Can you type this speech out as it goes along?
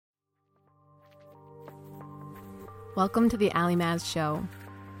Welcome to the Ali Maz Show,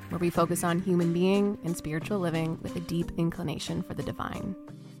 where we focus on human being and spiritual living with a deep inclination for the divine.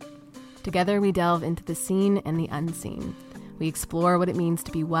 Together we delve into the seen and the unseen. We explore what it means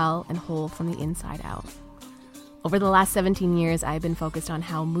to be well and whole from the inside out. Over the last 17 years, I've been focused on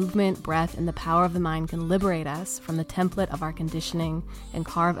how movement, breath, and the power of the mind can liberate us from the template of our conditioning and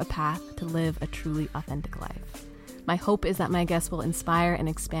carve a path to live a truly authentic life. My hope is that my guests will inspire and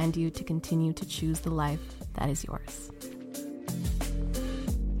expand you to continue to choose the life that is yours.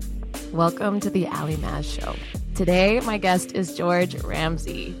 Welcome to the Ali Maz Show. Today, my guest is George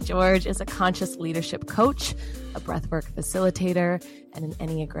Ramsay. George is a conscious leadership coach, a breathwork facilitator, and an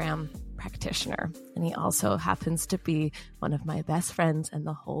Enneagram practitioner. And he also happens to be one of my best friends in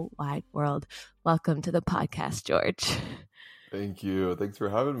the whole wide world. Welcome to the podcast, George. Thank you. Thanks for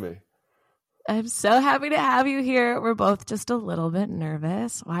having me. I'm so happy to have you here. We're both just a little bit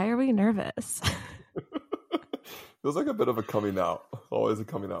nervous. Why are we nervous? Feels like a bit of a coming out. Always a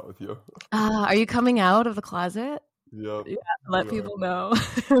coming out with you. Are you coming out of the closet? Yep. Yeah, let people know.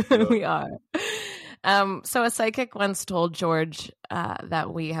 Yep. We are. So a psychic once told George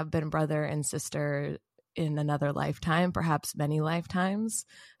that we have been brother and sister in another lifetime, perhaps many lifetimes.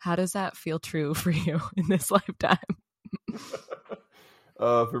 How does that feel true for you in this lifetime?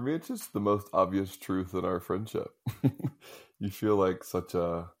 For me, it's just the most obvious truth in our friendship. You feel like such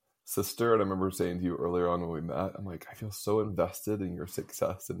a sister. And I remember saying to you earlier on when we met, I'm like, I feel so invested in your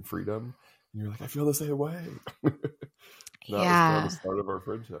success and freedom. And you're like, I feel the same way. That was kind of the start of our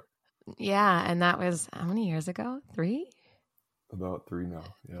friendship. Yeah. And that was how many years ago? 3? About 3 now.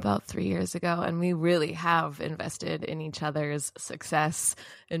 Yeah. About 3 years ago. And we really have invested in each other's success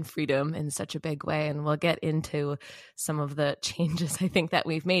and freedom in such a big way. And we'll get into some of the changes I think that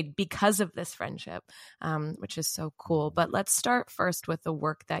we've made because of this friendship, which is so cool. But let's start first with the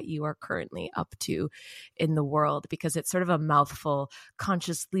work that you are currently up to in the world, because it's sort of a mouthful: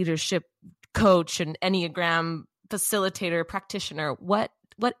 conscious leadership coach and Enneagram facilitator, practitioner. What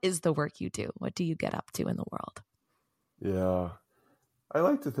is the work you do? What do you get up to in the world? Yeah. I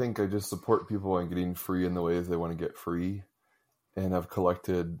like to think I just support people in getting free in the ways they want to get free, and I've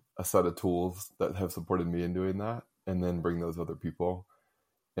collected a set of tools that have supported me in doing that, and then bring those other people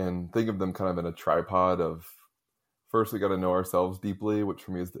and think of them kind of in a tripod of, first we got to know ourselves deeply, which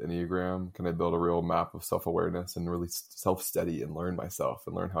for me is the Enneagram. Can I build a real map of self-awareness and really self-study and learn myself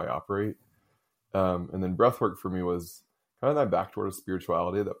and learn how I operate? And then breathwork for me was kind of that back door to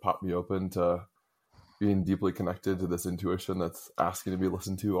spirituality that popped me open to being deeply connected to this intuition that's asking to be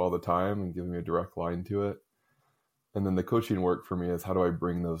listened to all the time and giving me a direct line to it. And then the coaching work for me is, how do I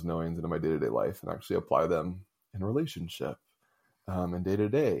bring those knowings into my day-to-day life and actually apply them in relationship and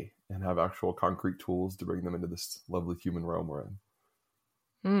day-to-day, and have actual concrete tools to bring them into this lovely human realm we're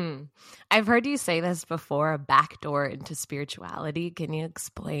in. I've heard you say this before, a back door into spirituality. Can you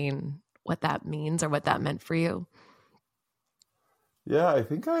explain what that means or what that meant for you? Yeah, I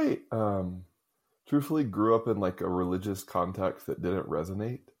think I truthfully grew up in like a religious context that didn't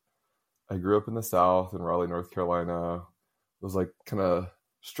resonate. I grew up in the South in Raleigh, North Carolina. Was like kind of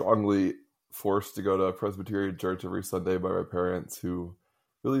strongly forced to go to a Presbyterian church every Sunday by my parents, who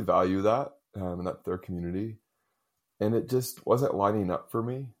really value that and that's their community. And it just wasn't lining up for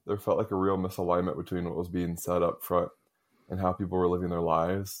me. There felt like a real misalignment between what was being said up front and how people were living their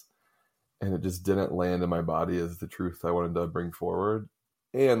lives. And it just didn't land in my body as the truth I wanted to bring forward.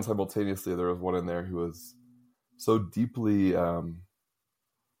 And simultaneously, there was one in there who was so deeply,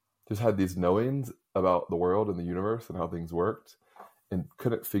 just had these knowings about the world and the universe and how things worked, and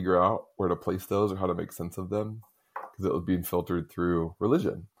couldn't figure out where to place those or how to make sense of them, because it was being filtered through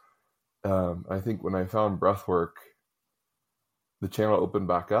religion. I think when I found breathwork, the channel opened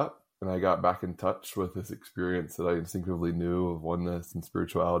back up, and I got back in touch with this experience that I instinctively knew of oneness and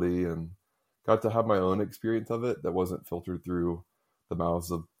spirituality, and got to have my own experience of it that wasn't filtered through the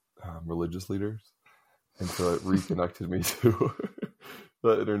mouths of religious leaders. And so it reconnected me to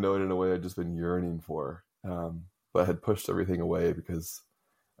that inner knowing in a way I'd just been yearning for, but I had pushed everything away because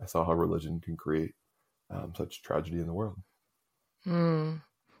I saw how religion can create such tragedy in the world.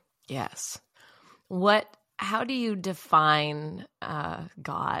 Yes. How do you define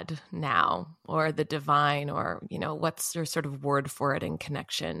God now, or the divine, or, what's your sort of word for it in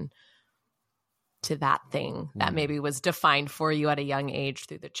connection to that thing that maybe was defined for you at a young age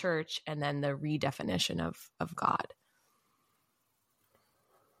through the church, and then the redefinition of God?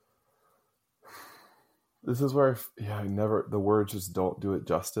 This is where, the words just don't do it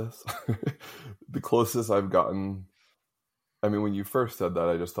justice. The closest I've gotten, when you first said that,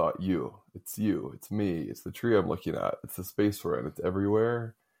 I just thought it's me, it's the tree I'm looking at, it's the space we're in, it's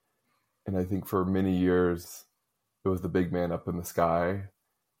everywhere. And I think for many years, it was the big man up in the sky.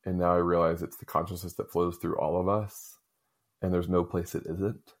 And now I realize it's the consciousness that flows through all of us, and there's no place it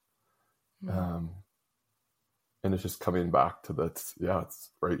isn't. And it's just coming back to that. Yeah, it's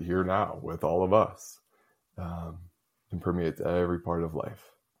right here now with all of us, and permeates every part of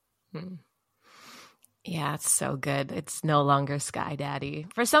life. Yeah, it's so good. It's no longer Sky Daddy.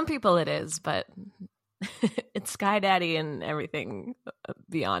 For some people it is, but it's Sky Daddy and everything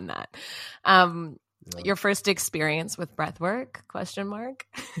beyond that. Your first experience with breathwork? ? I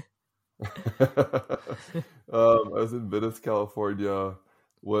was in Venice, California,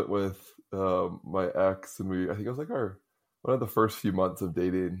 went with my ex, and I think it was like one of the first few months of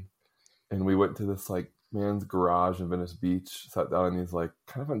dating, and we went to this like man's garage in Venice Beach, sat down in these like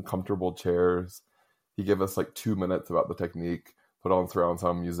kind of uncomfortable chairs. He gave us like 2 minutes about the technique, put on surround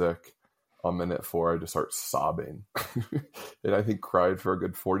sound music. On minute 4, I just start sobbing, and I think cried for a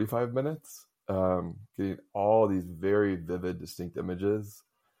good 45 minutes, getting all these very vivid, distinct images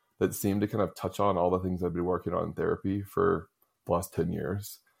that seem to kind of touch on all the things I've been working on in therapy for the last 10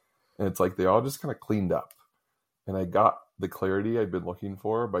 years. And it's like they all just kind of cleaned up. And I got the clarity I'd been looking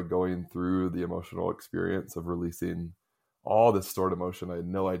for by going through the emotional experience of releasing all this stored emotion I had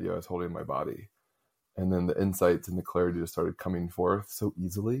no idea I was holding in my body. And then the insights and the clarity just started coming forth so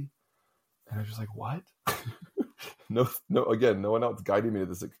easily. And I was just like, what? No, again, no one else guiding me to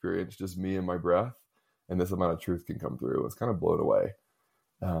this experience, just me and my breath. And this amount of truth can come through. It's kind of blown away.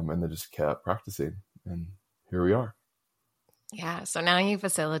 And then just kept practicing. And here we are. Yeah. So now you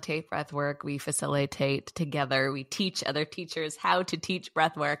facilitate breath work. We facilitate together. We teach other teachers how to teach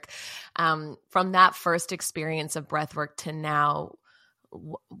breath work. From that first experience of breath work to now,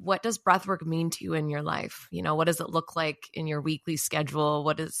 what does breath work mean to you in your life? You know, what does it look like in your weekly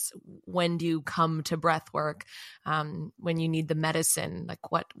schedule? When do you come to breath work? When you need the medicine, like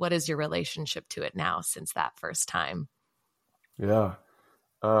what is your relationship to it now since that first time? Yeah.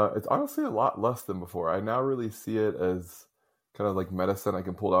 It's honestly a lot less than before. I now really see it as kind of like medicine I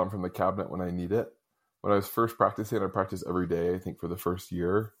can pull down from the cabinet when I need it. When I was first practicing, I practiced every day, I think for the first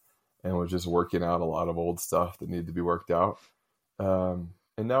year, and was just working out a lot of old stuff that needed to be worked out.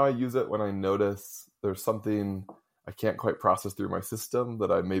 And now I use it when I notice there's something I can't quite process through my system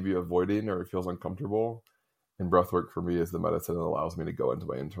that I may be avoiding or it feels uncomfortable. And breathwork for me is the medicine that allows me to go into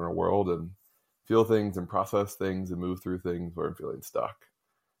my internal world and feel things and process things and move through things where I'm feeling stuck.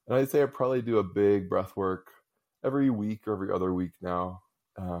 And I'd say I probably do a big breath work every week or every other week now.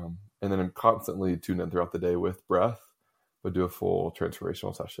 And then I'm constantly tuned in throughout the day with breath, but do a full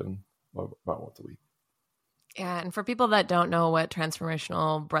transformational session about once a week. Yeah. And for people that don't know what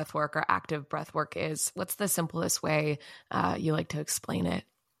transformational breath work or active breath work is, what's the simplest way you like to explain it?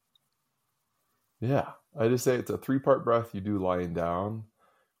 Yeah. I just say it's a 3-part breath you do lying down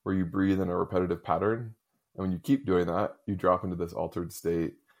where you breathe in a repetitive pattern. And when you keep doing that, you drop into this altered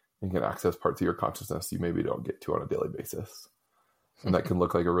state and can access parts of your consciousness you maybe don't get to on a daily basis. And that can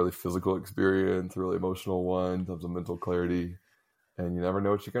look like a really physical experience, a really emotional one, in terms of mental clarity. And you never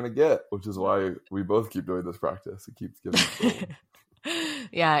know what you're going to get, which is why we both keep doing this practice. It keeps giving us gold.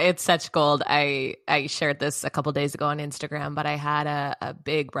 Yeah, it's such gold. I shared this a couple days ago on Instagram, but I had a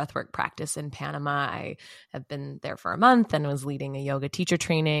big breathwork practice in Panama. I have been there for a month and was leading a yoga teacher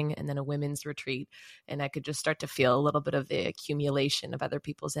training and then a women's retreat. And I could just start to feel a little bit of the accumulation of other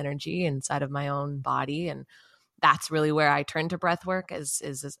people's energy inside of my own body. And that's really where I turn to breath work is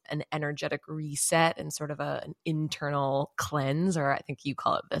an energetic reset and sort of an internal cleanse, or I think you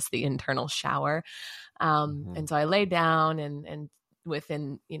call it the internal shower. And so I lay down and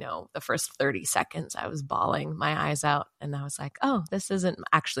within, the first 30 seconds, I was bawling my eyes out and I was like, oh, this isn't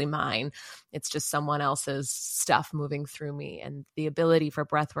actually mine. It's just someone else's stuff moving through me. And the ability for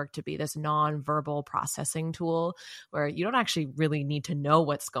breath work to be this non-verbal processing tool where you don't actually really need to know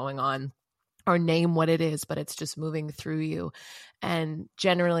what's going on or name what it is, but it's just moving through you. And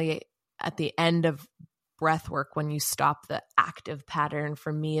generally at the end of breath work, when you stop the active pattern,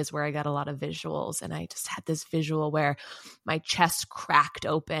 for me is where I got a lot of visuals. And I just had this visual where my chest cracked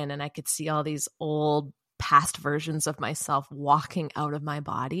open and I could see all these old past versions of myself walking out of my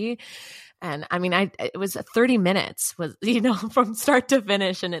body. And I mean, it was 30 minutes was, from start to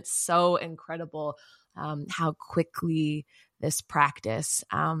finish. And it's so incredible how quickly this practice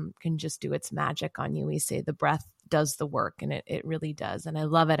can just do its magic on you. We say the breath does the work, and it really does. And I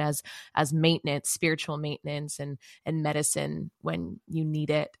love it as maintenance, spiritual maintenance and medicine when you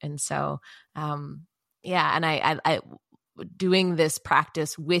need it. And so, and I doing this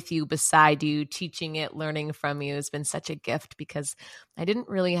practice with you, beside you, teaching it, learning from you has been such a gift, because I didn't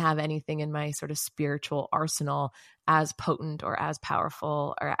really have anything in my sort of spiritual arsenal as potent or as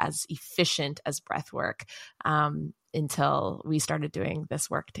powerful or as efficient as breath work until we started doing this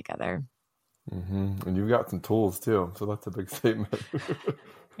work together. Mm-hmm. And you've got some tools too. So that's a big statement.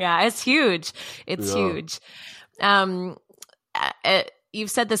 Yeah, it's huge. It's huge. You've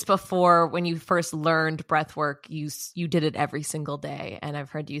said this before, when you first learned breath work, you did it every single day. And I've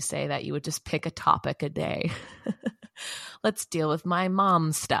heard you say that you would just pick a topic a day. Let's deal with my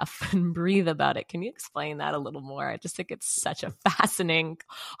mom stuff and breathe about it. Can you explain that a little more? I just think it's such a fascinating,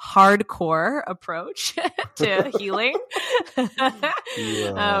 hardcore approach to healing.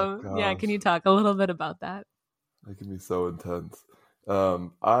 Can you talk a little bit about that? It can be so intense.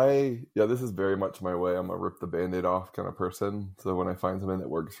 This is very much my way. I'm a rip the Band-Aid off kind of person. So when I find something that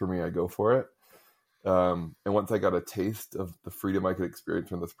works for me, I go for it. And once I got a taste of the freedom I could experience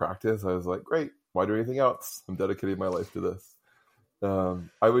from this practice, I was like, great, why do anything else? I'm dedicating my life to this.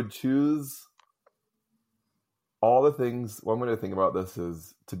 I would choose all the things. One way to think about this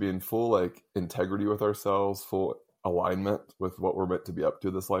is to be in full integrity with ourselves, full alignment with what we're meant to be up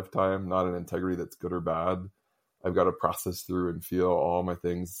to this lifetime, not an integrity that's good or bad. I've got to process through and feel all my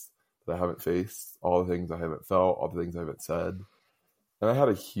things that I haven't faced, all the things I haven't felt, all the things I haven't said. And I had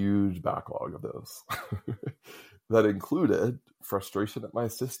a huge backlog of those that included frustration at my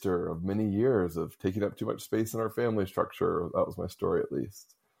sister of many years of taking up too much space in our family structure. That was my story, at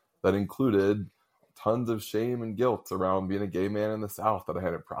least. That included tons of shame and guilt around being a gay man in the South that I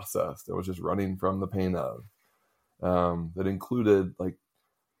hadn't processed. I was just running from the pain of. That included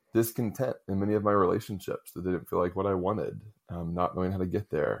discontent in many of my relationships that didn't feel like what I wanted, not knowing how to get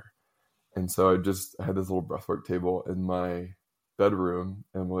there. And so I had this little breathwork table in my bedroom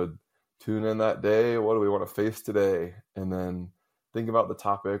and would tune in that day. What do we want to face today? And then think about the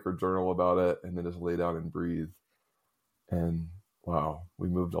topic or journal about it, and then just lay down and breathe. And wow, we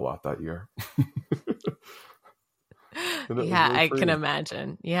moved a lot that year. Yeah, I can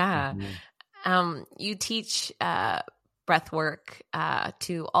imagine. Yeah. Mm-hmm. You teach breath work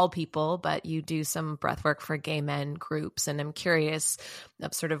to all people, but you do some breath work for gay men groups. And I'm curious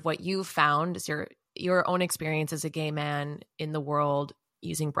of sort of what you found is your own experience as a gay man in the world,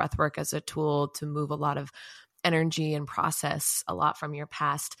 using breath work as a tool to move a lot of energy and process a lot from your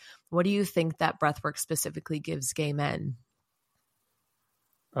past. What do you think that breath work specifically gives gay men?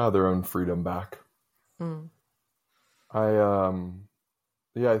 Their own freedom back.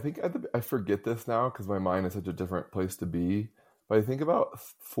 I think I forget this now because my mind is such a different place to be. But I think about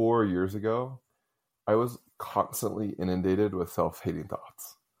 4 years ago, I was constantly inundated with self-hating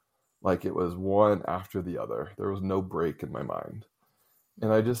thoughts. Like it was one after the other. There was no break in my mind.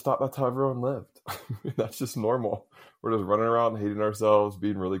 And I just thought that's how everyone lived. That's just normal. We're just running around hating ourselves,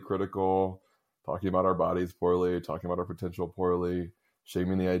 being really critical, talking about our bodies poorly, talking about our potential poorly,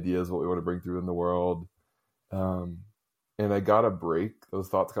 shaming the ideas of what we want to bring through in the world. And I got a break. Those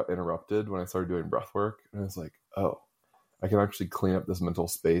thoughts got interrupted when I started doing breath work. And I was like, oh, I can actually clean up this mental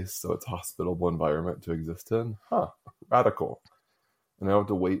space so it's a hospitable environment to exist in. Radical. And I don't have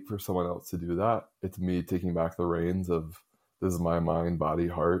to wait for someone else to do that. It's me taking back the reins of this is my mind, body,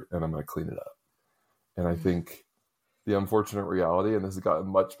 heart, and I'm going to clean it up. And I think the unfortunate reality, and this has gotten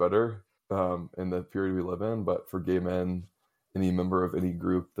much better in the period we live in, but for gay men, any member of any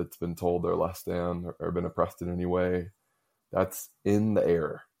group that's been told they're less than or been oppressed in any way, that's in the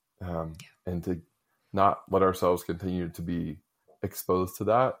air. And to not let ourselves continue to be exposed to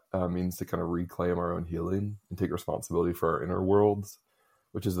that means to kind of reclaim our own healing and take responsibility for our inner worlds,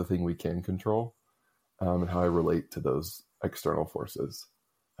 which is the thing we can control, and how I relate to those external forces.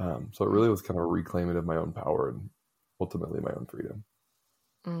 So it really was kind of a reclaiming of my own power and ultimately my own freedom.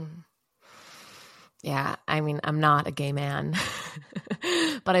 Yeah, I mean, I'm not a gay man,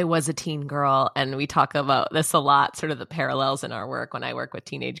 but I was a teen girl. And we talk about this a lot, sort of the parallels in our work when I work with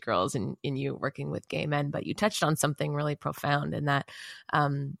teenage girls and in you working with gay men. But you touched on something really profound in that,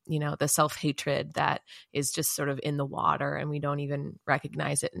 the self-hatred that is just sort of in the water and we don't even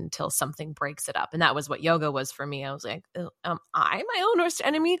recognize it until something breaks it up. And that was what yoga was for me. I was like, am I my own worst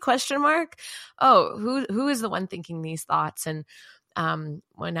enemy? ? Oh, who is the one thinking these thoughts? And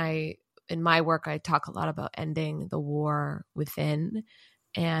in my work, I talk a lot about ending the war within,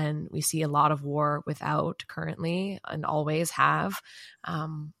 and we see a lot of war without currently and always have.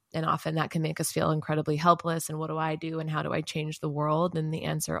 And often that can make us feel incredibly helpless. And what do I do? And how do I change the world? And the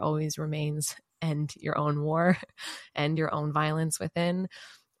answer always remains end your own war, end your own violence within.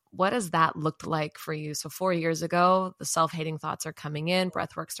 what has that looked like for you? So 4 years ago, the self-hating thoughts are coming in,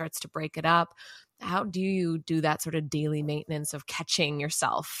 breathwork starts to break it up. How do you do that sort of daily maintenance of catching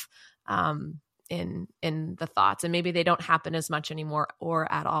yourself in the thoughts? And maybe they don't happen as much anymore or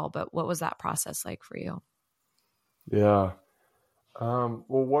at all, but what was that process like for you? Yeah. Well,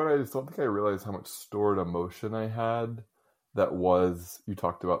 one, I just don't think I realized how much stored emotion I had. That was, you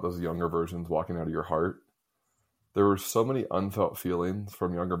talked about those younger versions walking out of your heart. There were so many unfelt feelings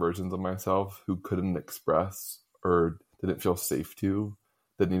from younger versions of myself who couldn't express or didn't feel safe to,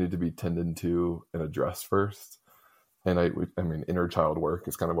 that needed to be tended to and addressed first. And I mean, inner child work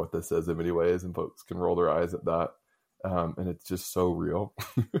is kind of what this is in many ways, and folks can roll their eyes at that. And it's just so real.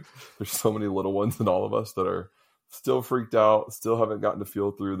 There's so many little ones in all of us that are still freaked out, still haven't gotten to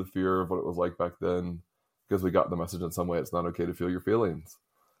feel through the fear of what it was like back then, because we got the message in some way, it's not okay to feel your feelings.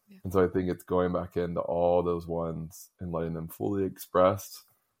 Yeah. And so I think it's going back into all those ones and letting them fully express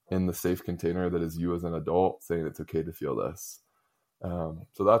in the safe container that is you as an adult, saying it's okay to feel this.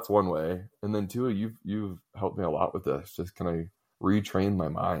 So that's one way. And then two, you've helped me a lot with this. Just can I retrain my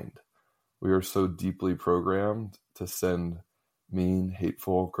mind? We are so deeply programmed to send mean,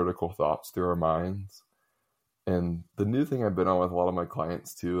 hateful, critical thoughts through our minds. And the new thing I've been on with a lot of my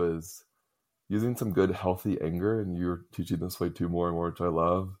clients too is using some good, healthy anger. And you're teaching this way too more and more, which I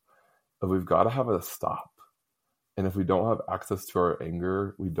love. But we've got to have a stop. And if we don't have access to our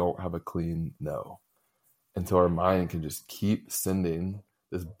anger, we don't have a clean no. And so our mind can just keep sending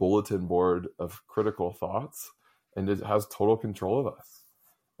this bulletin board of critical thoughts, and it has total control of us.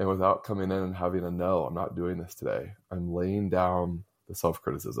 And without coming in and having a no, I'm not doing this today, I'm laying down the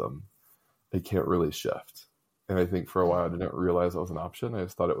self-criticism, it can't really shift. And I think for a while I didn't realize that was an option. I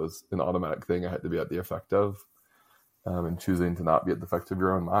just thought it was an automatic thing I had to be at the effect of, and choosing to not be at the effect of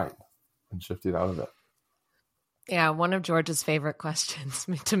your own mind and shifting out of it. Yeah, one of George's favorite questions,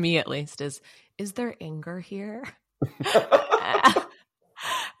 to me at least, is there anger here?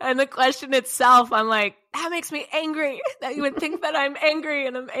 And the question itself, I'm like, that makes me angry that you would think that I'm angry,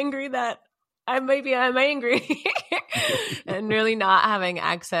 and I'm angry that I'm angry. And really not having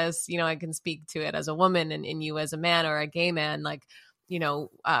access, I can speak to it as a woman, and you as a man or a gay man, like,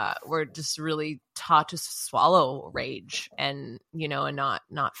 we're just really taught to swallow rage and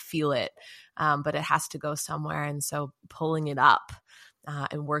not feel it. But it has to go somewhere. And so pulling it up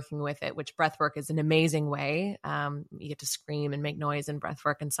and working with it, which breathwork is an amazing way. You get to scream and make noise in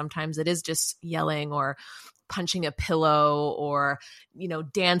breathwork. And sometimes it is just yelling or punching a pillow or,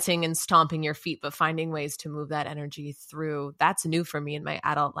 dancing and stomping your feet, but finding ways to move that energy through. That's new for me in my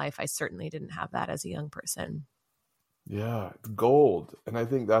adult life. I certainly didn't have that as a young person. Yeah, it's gold. And I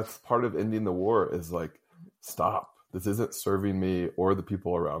think that's part of ending the war is like, stop. This isn't serving me or the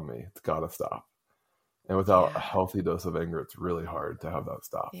people around me. It's got to stop. And without a healthy dose of anger, it's really hard to have that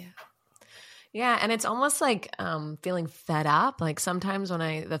stop. Yeah. Yeah. And it's almost like feeling fed up. Like sometimes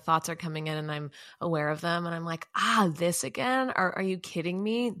when the thoughts are coming in and I'm aware of them and I'm like, this again? Are you kidding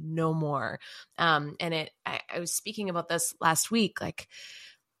me? No more. And I was speaking about this last week, like,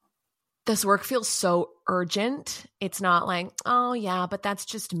 this work feels so urgent. It's not like, oh yeah, but that's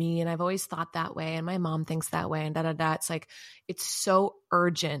just me. And I've always thought that way. And my mom thinks that way and da-da-da. It's like, it's so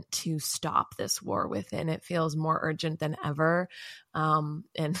urgent to stop this war within. It feels more urgent than ever. And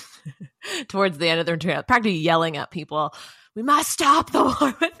towards the end of the practically yelling at people, we must stop the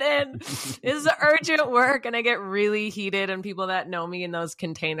war within. This is urgent work. And I get really heated, and people that know me in those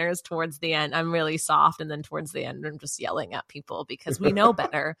containers towards the end, I'm really soft. And then towards the end, I'm just yelling at people because we know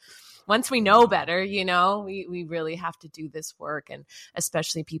better. Once we know better, we really have to do this work. And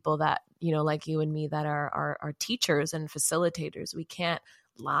especially people that, like you and me that are teachers and facilitators, we can't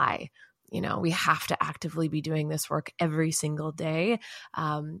lie. We have to actively be doing this work every single day.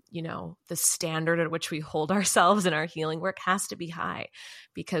 The standard at which we hold ourselves in our healing work has to be high,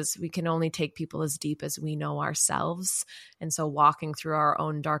 because we can only take people as deep as we know ourselves. And so walking through our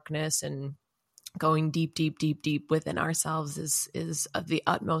own darkness and going deep, deep, deep, deep within ourselves is of the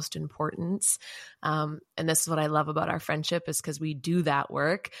utmost importance. And this is what I love about our friendship, is because we do that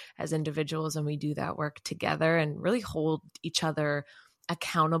work as individuals and we do that work together and really hold each other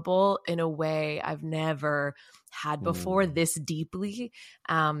accountable in a way I've never had before this deeply.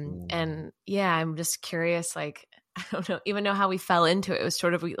 And yeah, I'm just curious, like, I don't even know how we fell into it. It was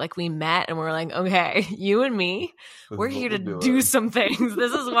sort of like we met and we're like, okay, you and me, we're here to do some things.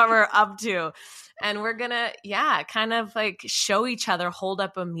 This is what we're up to. And we're going to, kind of like show each other, hold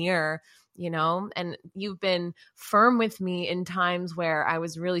up a mirror, and you've been firm with me in times where I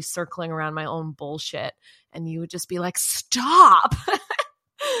was really circling around my own bullshit, and you would just be like, stop.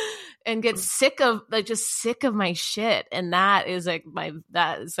 and get sick of my shit. And that is like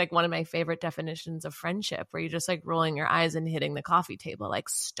one of my favorite definitions of friendship, where you're just like rolling your eyes and hitting the coffee table, like,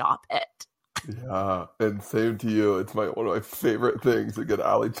 stop it. Yeah, and same to you. It's one of my favorite things to get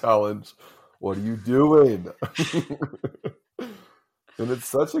Allie challenged. What are you doing? And it's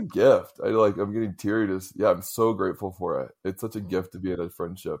such a gift. I'm getting teary. I'm so grateful for it. It's such a gift to be in a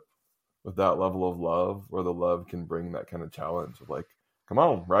friendship with that level of love, where the love can bring that kind of challenge of like, come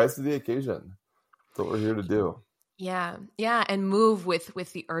on, rise to the occasion. That's what we're here to do. Yeah. Yeah. And move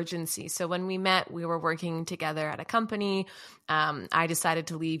with the urgency. So when we met, we were working together at a company. I decided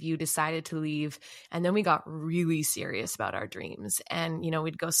to leave, you decided to leave. And then we got really serious about our dreams. And,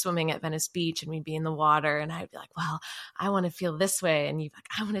 we'd go swimming at Venice Beach and we'd be in the water and I'd be like, well, I want to feel this way. And you'd be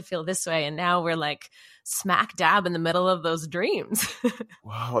like, I want to feel this way. And now we're like smack dab in the middle of those dreams.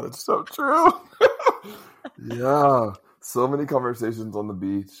 Wow, that's so true. Yeah. So many conversations on the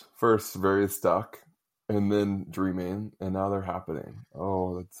beach. First, very stuck. And then dreaming, and now they're happening.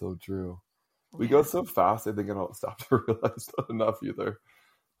 Oh, that's so true. We go so fast, I think I don't stop to realize that enough either.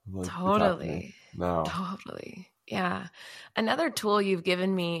 Like, totally. No. Totally. Yeah. Another tool you've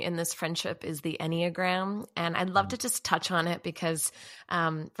given me in this friendship is the Enneagram. And I'd love to just touch on it because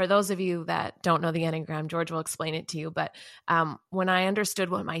for those of you that don't know the Enneagram, George will explain it to you. But when I understood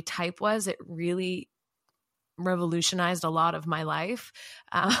what my type was, it really revolutionized a lot of my life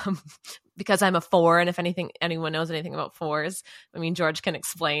because I'm a 4. And if anyone knows anything about 4s, I mean, George can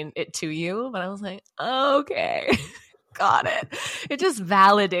explain it to you, but I was like, okay, got it. It just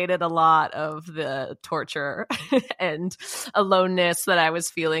validated a lot of the torture and aloneness that I was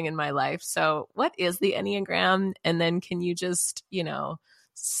feeling in my life. So what is the Enneagram? And then can you just,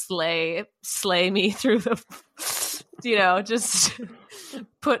 slay me through the, just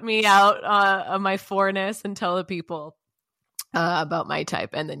put me out on my 4-ness and tell the people about my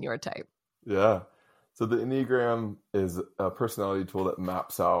type and then your type. Yeah. So the Enneagram is a personality tool that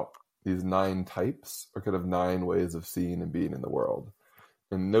maps out these 9 types, or kind of 9 ways of seeing and being in the world.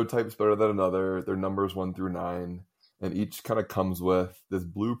 And no type's better than another. They're numbers 1 through 9. And each kind of comes with this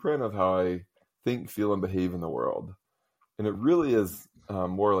blueprint of how I think, feel, and behave in the world. And it really is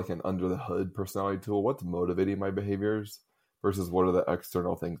more like an under the hood personality tool. What's motivating my behaviors versus what are the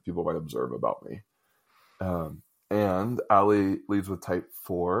external things people might observe about me. And Allie leads with type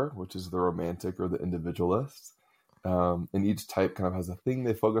 4, which is the romantic or the individualist. And each type kind of has a thing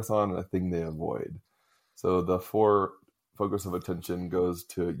they focus on and a thing they avoid. So the 4 focus of attention goes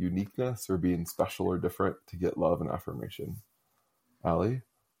to uniqueness or being special or different to get love and affirmation. Allie?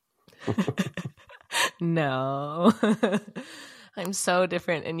 No. I'm so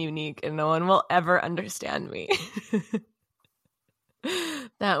different and unique and no one will ever understand me.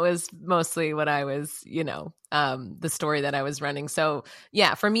 That was mostly what I was, the story that I was running. So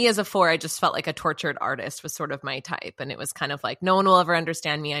yeah, for me as a 4, I just felt like a tortured artist was sort of my type. And it was kind of like, no one will ever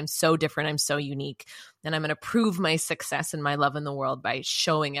understand me. I'm so different. I'm so unique. And I'm going to prove my success and my love in the world by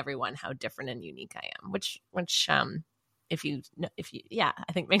showing everyone how different and unique I am, which I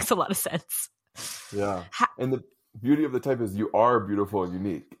think makes a lot of sense. Yeah. And the beauty of the type is you are beautiful and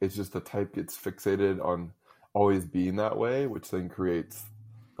unique. It's just the type gets fixated on always being that way, which then creates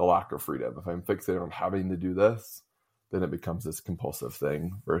the lack of freedom. If I'm fixated on having to do this, then it becomes this compulsive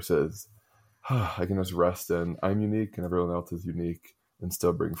thing versus I can just rest in I'm unique and everyone else is unique and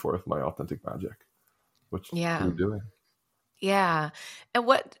still bring forth my authentic magic, which you're doing. Yeah. And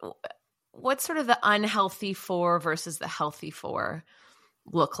what's sort of the unhealthy 4 versus the healthy 4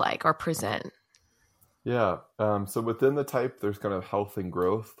 look like or present? Yeah. So within the type, there's kind of health and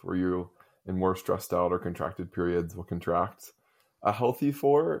growth where you in more stressed out or contracted periods will contract. A healthy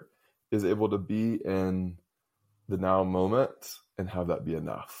 4 is able to be in the now moment and have that be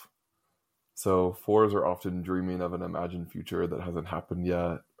enough. So 4s are often dreaming of an imagined future that hasn't happened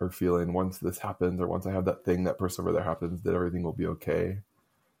yet, or feeling once this happens or once I have that thing, that person over there happens, that everything will be okay.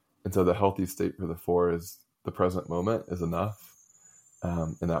 And so the healthy state for the 4 is the present moment is enough.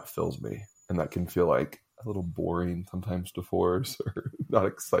 And that fills me. And that can feel like a little boring sometimes to 4s or not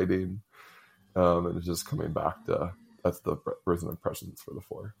exciting. And it's just coming back to, that's the version of presence for the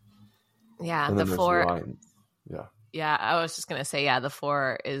 4. Yeah. And the 4. Lines. Yeah. Yeah. I was just going to say, the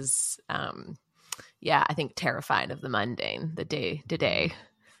 4 is, I think terrified of the mundane, the day to day.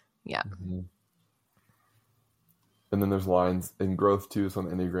 Yeah. Mm-hmm. And then there's lines in growth too. So on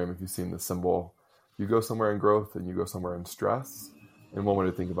the Enneagram, if you've seen the symbol, you go somewhere in growth and you go somewhere in stress. And one way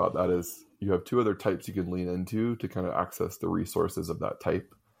to think about that is you have 2 other types you can lean into to kind of access the resources of that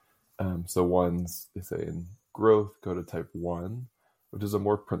type. So ones, they say in growth, go to type 1, which is a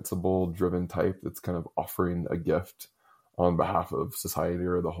more principle-driven type that's kind of offering a gift on behalf of society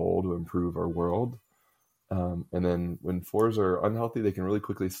or the whole to improve our world. And then when 4s are unhealthy, they can really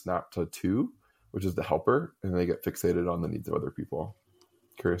quickly snap to 2, which is the helper, and they get fixated on the needs of other people.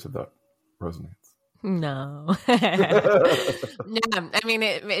 Curious if that resonates. No. Yeah, I mean,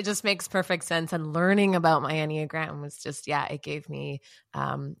 it just makes perfect sense. And learning about my Enneagram was just, it gave me,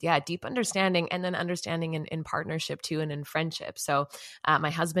 deep understanding, and then understanding in partnership too, and in friendship. So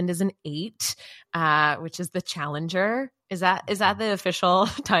my husband is an 8, which is the challenger. Is that the official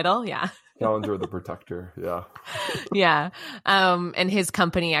title? Yeah. Challenger, the protector. Yeah. Yeah. And his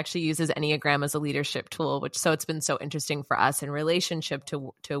company actually uses Enneagram as a leadership tool, so it's been so interesting for us in relationship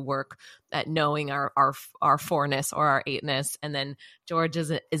to work at knowing our 4-ness or our 8-ness. And then George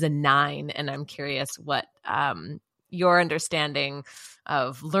is a 9. And I'm curious what your understanding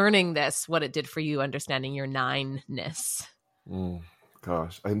of learning this, what it did for you, understanding your 9-ness.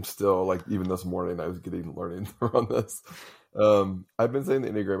 Gosh, I'm still like, even this morning I was learning around this. I've been saying the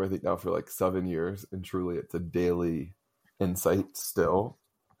Enneagram, I think now for like 7 years, and truly it's a daily insight still,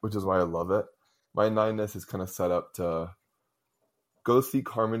 which is why I love it. My 9-ness is kind of set up to go seek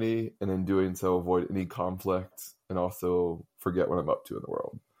harmony, and in doing so avoid any conflict, and also forget what I'm up to in the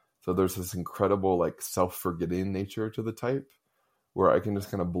world. So there's this incredible like self-forgetting nature to the type, where I can just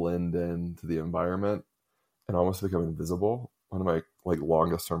kind of blend into the environment and almost become invisible. One of my like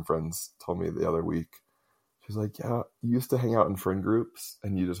longest term friends told me the other week, she's like, yeah, you used to hang out in friend groups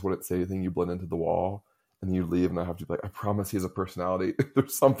and you just wouldn't say anything. You blend into the wall and you leave, and I have to be like, I promise he has a personality.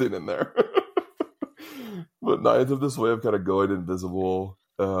 There's something in there. But 9s have this way of kind of going invisible.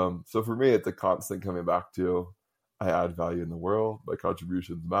 So for me, it's a constant coming back to, I add value in the world. My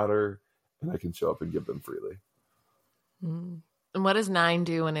contributions matter, and I can show up and give them freely. And what does 9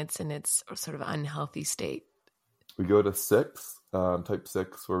 do when it's in its sort of unhealthy state? We go to 6, type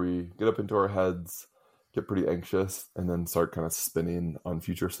 6, where we get up into our heads, get pretty anxious, and then start kind of spinning on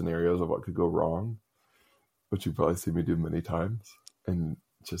future scenarios of what could go wrong, which you've probably seen me do many times, and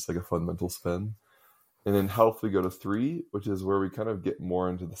just like a fun mental spin. And in health, we go to 3, which is where we kind of get more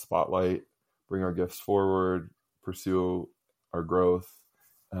into the spotlight, bring our gifts forward, pursue our growth,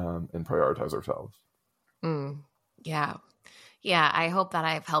 and prioritize ourselves. Yeah. Yeah, I hope that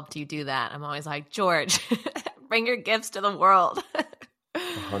I've helped you do that. I'm always like, George, bring your gifts to the world.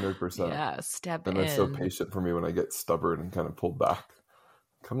 100%. Yeah, step in. And that's so patient for me when I get stubborn and kind of pulled back.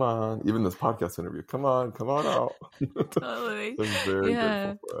 Come on. Even this podcast interview. Come on out. Totally. So I'm very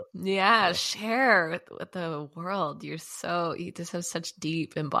grateful for it. Yeah, share with the world. You just have such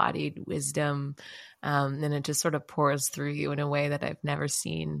deep embodied wisdom. And it just sort of pours through you in a way that I've never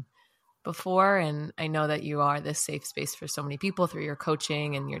seen before. And I know that you are this safe space for so many people through your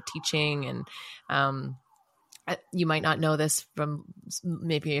coaching and your teaching. And you might not know this from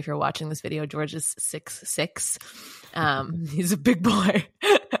maybe if you're watching this video, George is 6'6". He's a big boy.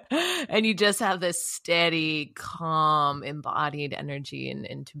 And you just have this steady, calm, embodied energy,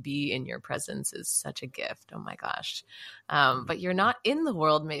 and to be in your presence is such a gift. Oh my gosh. But you're not in the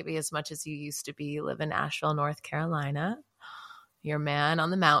world maybe as much as you used to be. You live in Asheville, North Carolina. You're a man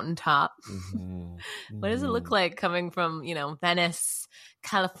on the mountaintop. What does it look like coming from, Venice,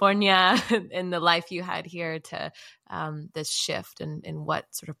 California, and the life you had here to this shift, and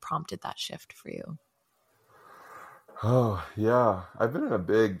what sort of prompted that shift for you? Oh, yeah. I've been in a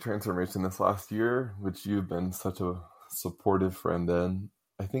big transformation this last year, which you've been such a supportive friend in.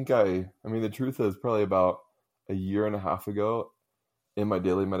 I think the truth is probably about a year and a half ago in my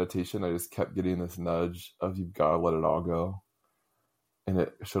daily meditation, I just kept getting this nudge of, you've got to let it all go. And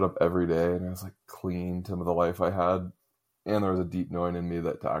it showed up every day, and I was like clinging to the life I had. And there was a deep knowing in me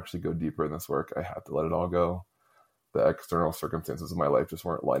that to actually go deeper in this work, I had to let it all go. The external circumstances of my life just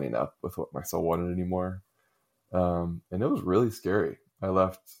weren't lining up with what my soul wanted anymore. And it was really scary. I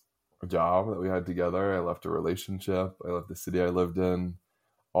left a job that we had together. I left a relationship. I left the city I lived in,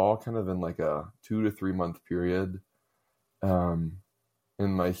 all kind of in like a 2 to 3 month period. And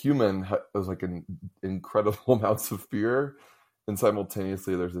my human was like an incredible amounts of fear. And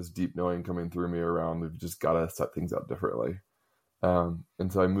simultaneously, there's this deep knowing coming through me around, we've just got to set things up differently. And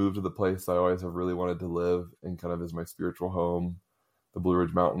so I moved to the place I always have really wanted to live and kind of as my spiritual home, the Blue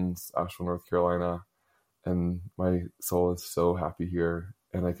Ridge Mountains, Asheville, North Carolina. And my soul is so happy here.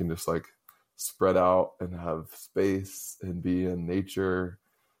 And I can just like spread out and have space and be in nature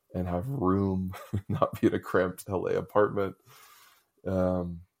and have room, not be in a cramped LA apartment.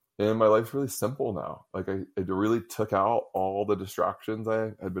 And my life's really simple now. Like I really took out all the distractions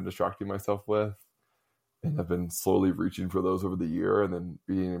I had been distracting myself with, and I've been slowly reaching for those over the year, and then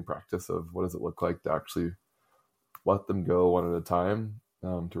being in practice of what does it look like to actually let them go one at a time,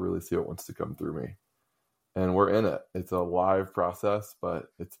 to really see what wants to come through me. and we're in it. It's a live process, but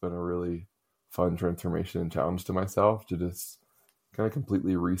it's been a really fun transformation and challenge to myself to just kind of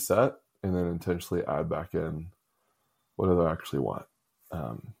completely reset and then intentionally add back in what do I actually want,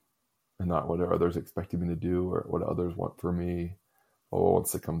 and not what are others expecting me to do or what others want for me or what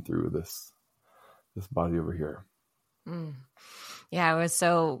wants to come through this body over here. Mm. Yeah, it was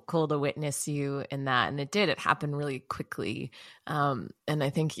so cool to witness you in that. And it happened really quickly. And I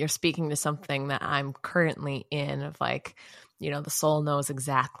think you're speaking to something that I'm currently in of like, the soul knows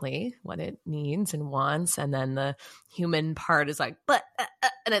exactly what it needs and wants. And then the human part is like,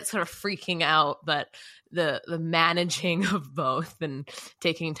 and it's sort of freaking out, but the managing of both and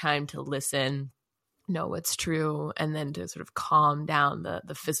taking time to listen, know what's true, and then to sort of calm down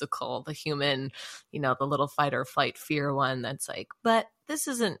the physical, the human, the little fight or flight fear one that's like, but this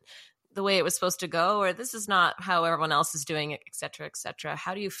isn't the way it was supposed to go, or this is not how everyone else is doing it, et cetera, et cetera.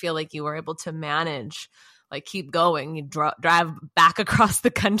 How do you feel like you were able to manage, like keep going, you drive back across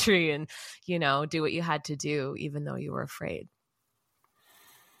the country and, do what you had to do, even though you were afraid?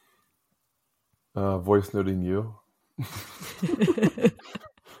 Voice noting you.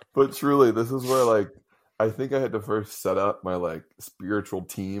 But truly, this is where like I think I had to first set up my like spiritual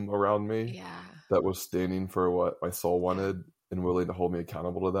team around me that was standing for what my soul wanted and willing to hold me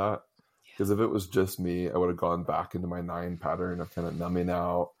accountable to that. Because if it was just me, I would have gone back into my 9 pattern of kind of numbing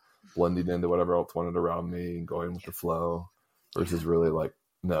out, blending into whatever else wanted around me and going with the flow versus really like,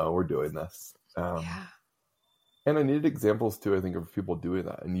 no, we're doing this. And I needed examples too, I think, of people doing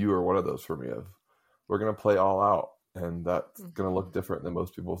that. And you are one of those for me of we're going to play all out. And that's going to look different than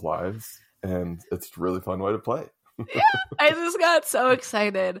most people's lives. And it's a really fun way to play. Yeah, I just got so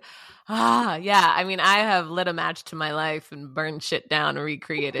excited. Yeah. I mean, I have lit a match to my life and burned shit down and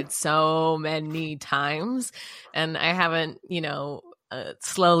recreated so many times. And I haven't,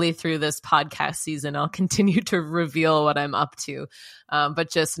 slowly through this podcast season, I'll continue to reveal what I'm up to. But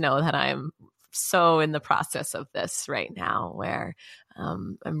just know that I'm so in the process of this right now where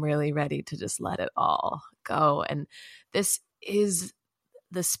I'm really ready to just let it all go. And this is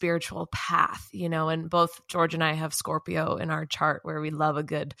the spiritual path, and both George and I have Scorpio in our chart where we love a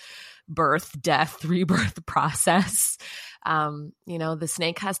good birth, death, rebirth process. The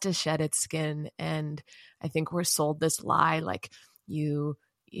snake has to shed its skin. And I think we're sold this lie, like you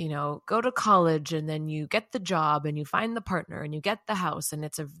go to college and then you get the job and you find the partner and you get the house. And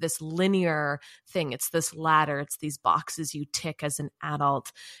it's this linear thing. It's this ladder. It's these boxes you tick as an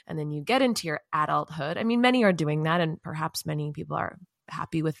adult. And then you get into your adulthood. I mean, many are doing that and perhaps many people are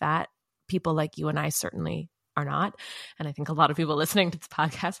happy with that. People like you and I certainly are not. And I think a lot of people listening to this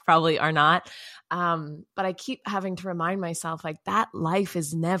podcast probably are not. But I keep having to remind myself like that life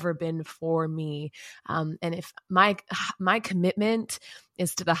has never been for me. And if my commitment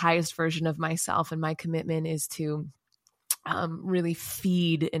is to the highest version of myself, and my commitment is to really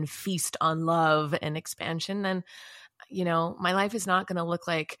feed and feast on love and expansion, then, my life is not going to look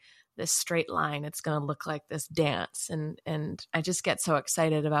like this straight line. It's going to look like this dance. And I just get so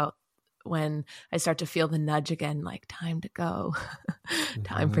excited about when I start to feel the nudge again, like time to go,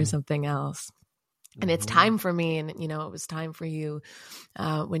 time for something else. And it's time for me. And, it was time for you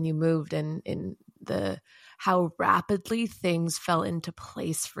when you moved, and in how rapidly things fell into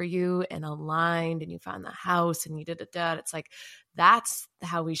place for you and aligned, and you found the house and you did it. It's like, that's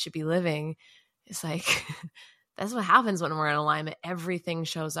how we should be living. It's like, that's what happens when we're in alignment. Everything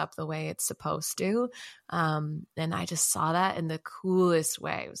shows up the way it's supposed to. And I just saw that in the coolest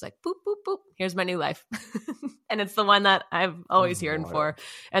way. It was like, boop, boop, boop. Here's my new life. And it's the one that I've always yearned for,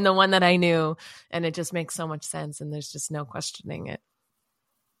 and the one that I knew. And it just makes so much sense. And there's just no questioning it.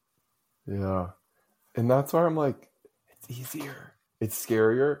 Yeah. And that's why I'm like, it's easier. It's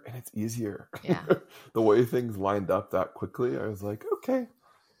scarier and it's easier. Yeah. The way things lined up that quickly, I was like, okay,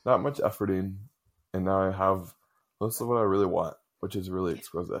 not much efforting. And now I have most of what I really want, which is really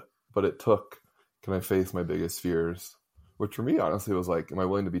exquisite. But it took, can I face my biggest fears? Which for me, honestly, was like, am I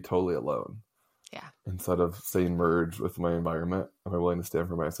willing to be totally alone? Yeah. Instead of staying merged with my environment, am I willing to stand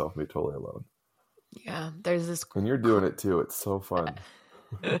for myself and be totally alone? Yeah. There's this. And you're doing it too. It's so fun.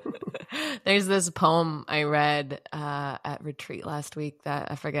 There's this poem I read at retreat last week that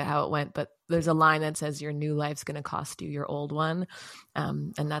I forget how it went, but there's a line that says your new life's going to cost you your old one.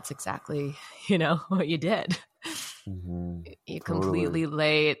 And that's exactly, what you did. Mm-hmm. You completely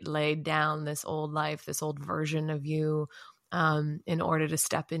laid down this old life, this old version of you, in order to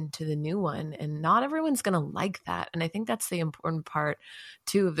step into the new one. And not everyone's going to like that. And I think that's the important part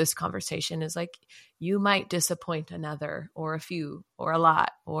too of this conversation is like, you might disappoint another or a few or a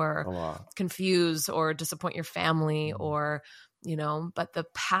lot or confuse or disappoint your family or but the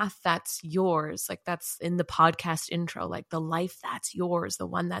path that's yours, like that's in the podcast intro, like the life that's yours, the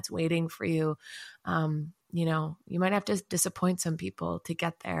one that's waiting for you. You might have to disappoint some people to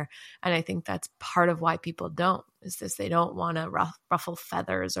get there. And I think that's part of why people don't, is this, they don't want to ruffle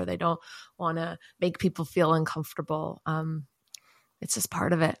feathers, or they don't want to make people feel uncomfortable. It's just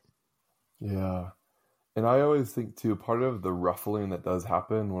part of it. Yeah. And I always think too, part of the ruffling that does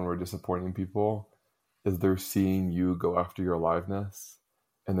happen when we're disappointing people is they're seeing you go after your aliveness,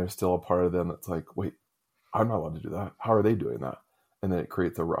 and there's still a part of them that's like, wait, I'm not allowed to do that. How are they doing that? And then it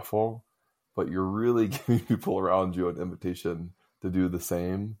creates a ruffle, but you're really giving people around you an invitation to do the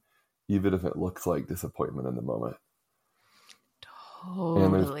same, even if it looks like disappointment in the moment. Totally.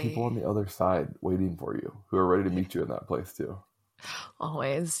 And there's people on the other side waiting for you who are ready to meet you in that place too.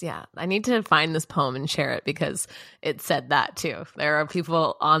 Always. Yeah. I need to find this poem and share it, because it said that too. There are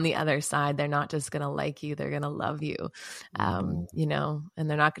people on the other side. They're not just going to like you. They're going to love you, and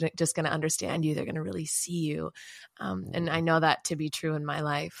they're not just going to understand you. They're going to really see you. And I know that to be true in my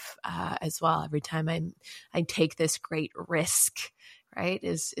life as well. Every time I take this great risk, right,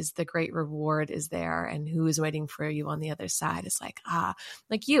 is the great reward is there, and who is waiting for you on the other side is like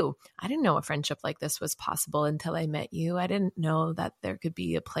you. I didn't know a friendship like this was possible until I met you. I didn't know that there could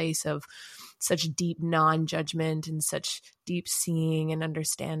be a place of such deep non-judgment and such deep seeing and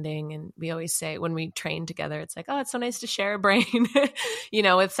understanding. And we always say when we train together, it's like, oh, it's so nice to share a brain,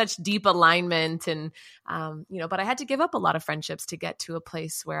 with such deep alignment. And, but I had to give up a lot of friendships to get to a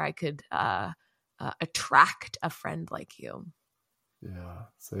place where I could attract a friend like you. Yeah,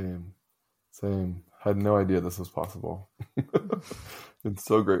 same. Had no idea this was possible. I'm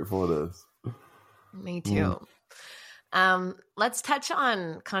so grateful it is. Me too. Let's touch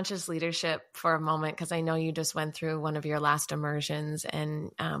on conscious leadership for a moment, because I know you just went through one of your last immersions,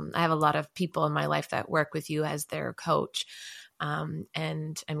 and I have a lot of people in my life that work with you as their coach.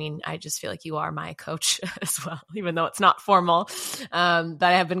 And I mean, I just feel like you are my coach as well, even though it's not formal, but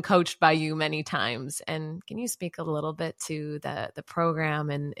I have been coached by you many times. And can you speak a little bit to the program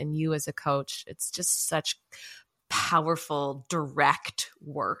and you as a coach? It's just such powerful, direct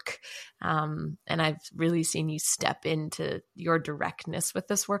work. And I've really seen you step into your directness with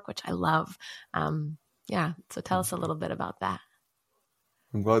this work, which I love. So tell us a little bit about that.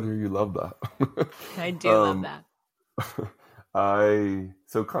 I'm glad to hear you love that. I do love that.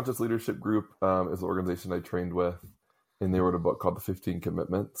 So Conscious Leadership Group is an organization I trained with, and they wrote a book called The 15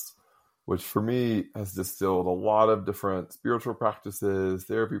 Commitments, which for me has distilled a lot of different spiritual practices,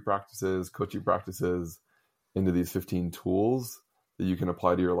 therapy practices, coaching practices into these 15 tools that you can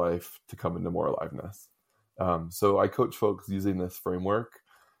apply to your life to come into more aliveness. So I coach folks using this framework,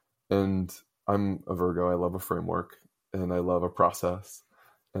 and I'm a Virgo. I love a framework, and I love a process.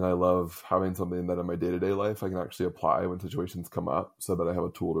 And I love having something that in my day-to-day life I can actually apply when situations come up, so that I have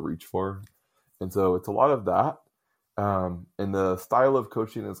a tool to reach for. And so it's a lot of that. And the style of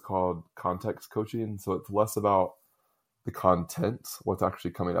coaching is called context coaching. So it's less about the content, what's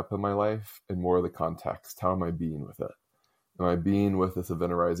actually coming up in my life, and more the context. How am I being with it? Am I being with this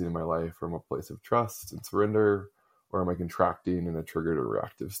event arising in my life from a place of trust and surrender, or am I contracting in a triggered or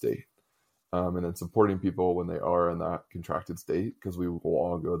reactive state? And then supporting people when they are in that contracted state, because we will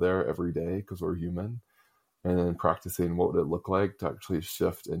all go there every day because we're human. And then practicing what would it look like to actually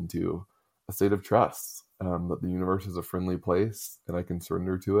shift into a state of trust, that the universe is a friendly place and I can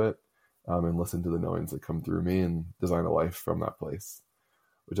surrender to it, and listen to the knowings that come through me and design a life from that place,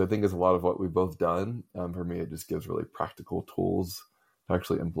 which I think is a lot of what we've both done. For me, it just gives really practical tools to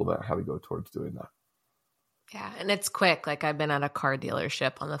actually implement how to go towards doing that. Yeah. And it's quick. Like I've been at a car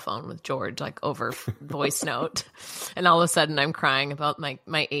dealership on the phone with George, like over voice note. And all of a sudden I'm crying about my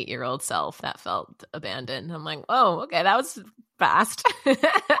 8-year-old self that felt abandoned. I'm like, oh, okay. That was fast.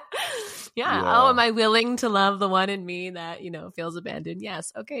 Yeah. Oh, am I willing to love the one in me that, feels abandoned?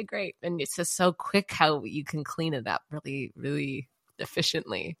 Yes. Okay, great. And it's just so quick how you can clean it up really, really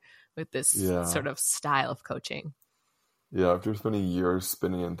efficiently with this sort of style of coaching. Yeah. After spending years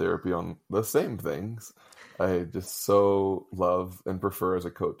spending in therapy on the same things, I just so love and prefer as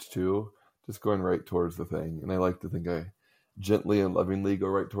a coach too, just going right towards the thing. And I like to think I gently and lovingly go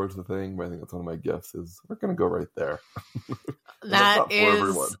right towards the thing, but I think that's one of my gifts is we're going to go right there. That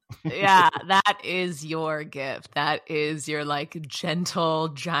is your gift. That is your like gentle,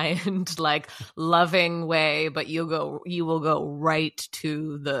 giant, like loving way, but you will go right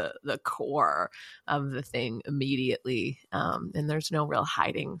to the core of the thing immediately. And there's no real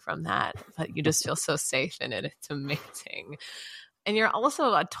hiding from that, but you just feel so safe in it. It's amazing. And you're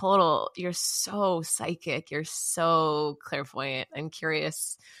also you're so psychic. You're so clairvoyant. I'm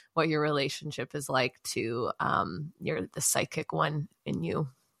curious what your relationship is like to you're the psychic one in you.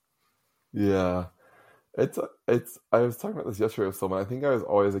 Yeah. It's I was talking about this yesterday with someone. I think I was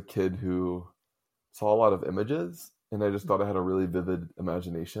always a kid who saw a lot of images, and I just thought I had a really vivid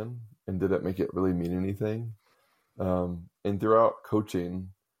imagination and didn't make it really mean anything. And throughout coaching,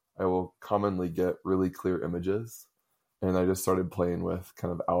 I will commonly get really clear images, and I just started playing with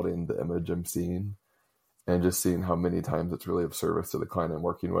kind of outing the image I'm seeing and just seeing how many times it's really of service to the client I'm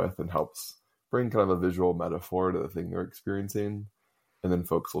working with and helps bring kind of a visual metaphor to the thing they're experiencing. And then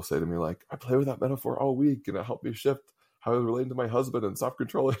folks will say to me, like, I play with that metaphor all week and it helped me shift how I was relating to my husband and stop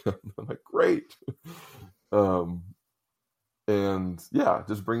controlling him. I'm like, great. And yeah,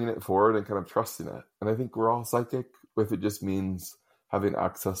 just bringing it forward and kind of trusting it. And I think we're all psychic. If it just means having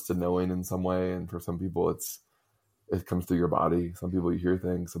access to knowing in some way. And for some people, it comes through your body. Some people you hear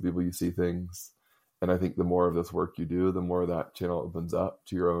things, some people you see things. And I think the more of this work you do, the more that channel opens up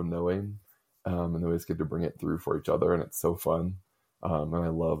to your own knowing. And the ways get to bring it through for each other. And it's so fun. And I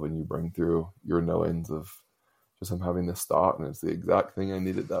love when you bring through your knowings of just, I'm having this thought and it's the exact thing I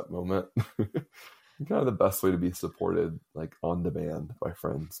need at that moment. Kind of the best way to be supported, like on demand by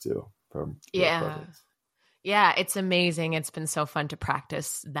friends too. From Yeah, it's amazing. It's been so fun to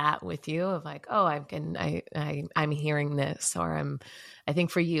practice that with you of like, oh, I'm hearing this, or I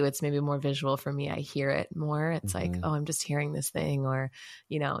think for you, it's maybe more visual. For me, I hear it more. It's like, oh, I'm just hearing this thing, or,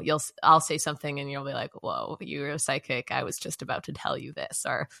 I'll say something and you'll be like, whoa, you're a psychic. I was just about to tell you this,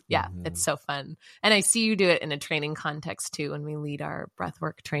 or it's so fun. And I see you do it in a training context too. When we lead our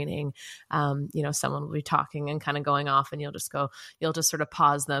breathwork training, someone will be talking and kind of going off and you'll just sort of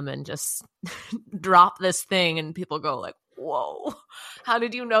pause them and just drop this thing and people go like, whoa, how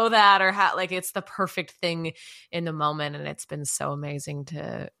did you know that? Or how, like, it's the perfect thing in the moment. And it's been so amazing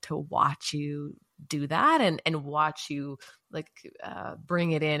to watch you do that and watch you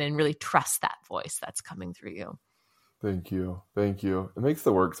bring it in and really trust that voice that's coming through you. Thank you. It makes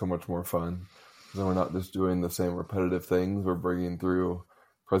the work so much more fun. So we're not just doing the same repetitive things. We're bringing through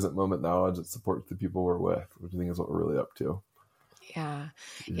present moment knowledge that supports the people we're with, which I think is what we're really up to.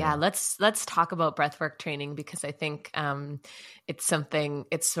 Yeah. Let's talk about breathwork training, because I think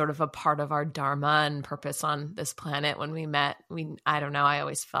it's sort of a part of our dharma and purpose on this planet. When we met, I don't know, I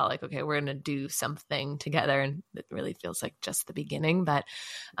always felt like, okay, we're going to do something together. And it really feels like just the beginning. But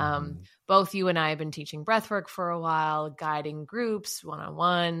both you and I have been teaching breathwork for a while, guiding groups,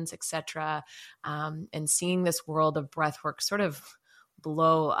 one-on-ones, etc. And seeing this world of breathwork sort of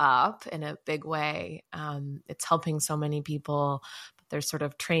blow up in a big way. It's helping so many people, but there's sort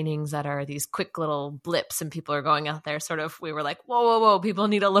of trainings that are these quick little blips and people are going out there we were like, whoa, people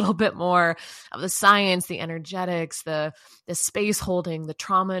need a little bit more of the science, the energetics, the space holding, the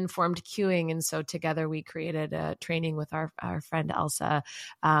trauma informed cueing. And so together we created a training with our friend Elsa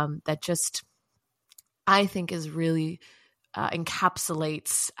that just, I think, is really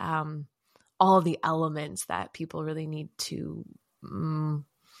encapsulates all of the elements that people really need to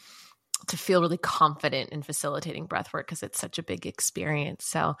feel really confident in facilitating breathwork, because it's such a big experience.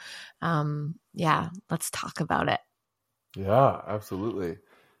 So, let's talk about it. Yeah, absolutely.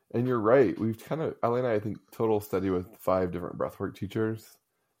 And you're right. We've Ellie and I think, total study with 5 different breathwork teachers,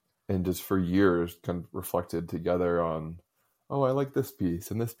 and just for years kind of reflected together on, oh, I like this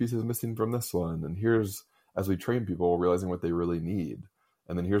piece and this piece is missing from this one. And here's, as we train people, realizing what they really need.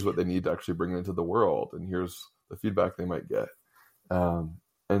 And then here's what they need to actually bring into the world. And here's the feedback they might get.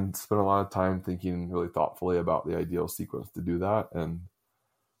 And spent a lot of time thinking really thoughtfully about the ideal sequence to do that. And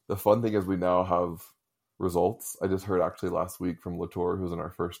the fun thing is we now have results. I just heard actually last week from Latour, who was in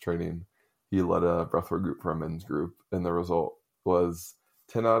our first training. He led a breathwork group for a men's group, and the result was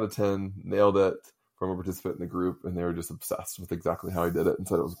 10 out of 10, nailed it, from a participant in the group. And they were just obsessed with exactly how he did it and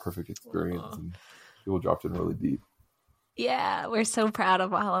said it was a perfect experience. And people dropped in really deep. Yeah, we're so proud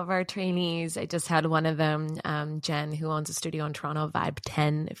of all of our trainees. I just had one of them, Jen, who owns a studio in Toronto, Vibe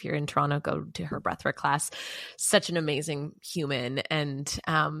 10. If you're in Toronto, go to her breathwork class. Such an amazing human. And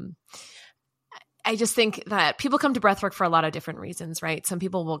I just think that people come to breathwork for a lot of different reasons, right? Some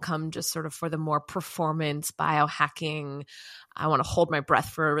people will come just sort of for the more performance, biohacking. I want to hold my breath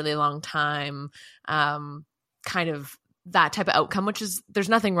for a really long time, kind of that type of outcome, which is, there's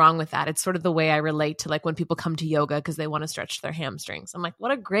nothing wrong with that. It's sort of the way I relate to like when people come to yoga because they want to stretch their hamstrings. I'm like, what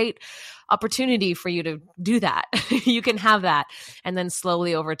a great opportunity for you to do that. You can have that. And then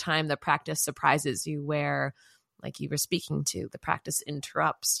slowly over time, the practice surprises you where like you were speaking to. The practice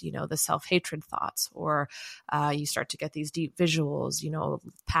interrupts, the self-hatred thoughts, or you start to get these deep visuals,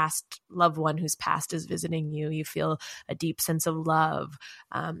 past loved one whose past is visiting you. You feel a deep sense of love.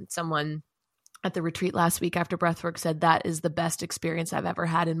 Someone at the retreat last week after breathwork said that is the best experience I've ever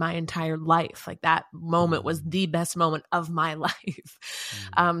had in my entire life. Like that moment was the best moment of my life.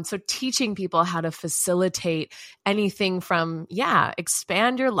 So teaching people how to facilitate anything from,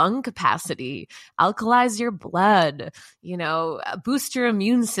 expand your lung capacity, alkalize your blood, boost your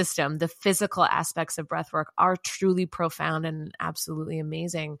immune system. The physical aspects of breathwork are truly profound and absolutely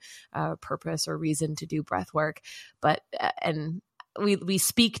amazing purpose or reason to do breathwork. But, and we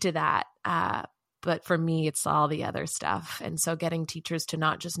speak to that. But for me, it's all the other stuff. And so getting teachers to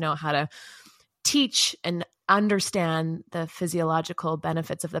not just know how to teach and understand the physiological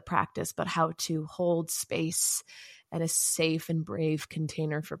benefits of the practice, but how to hold space and a safe and brave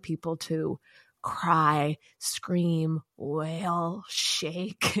container for people to cry, scream, wail,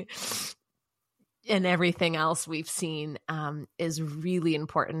 shake, and everything else we've seen is really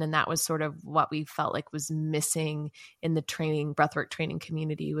important. And that was sort of what we felt like was missing in the breathwork training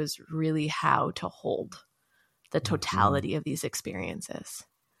community, was really how to hold the totality of these experiences.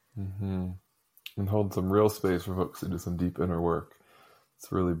 And hold some real space for folks to do some deep inner work.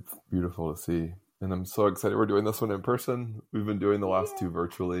 It's really beautiful to see. And I'm so excited we're doing this one in person. We've been doing the last two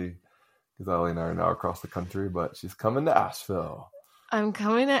virtually because Allie and I are now across the country, but she's coming to Asheville. I'm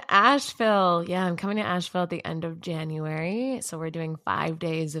coming to Asheville. Yeah, I'm coming to Asheville at the end of January. So we're doing 5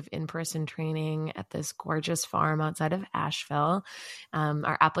 days of in-person training at this gorgeous farm outside of Asheville.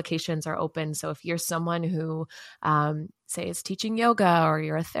 Our applications are open. So if you're someone who, say, is teaching yoga, or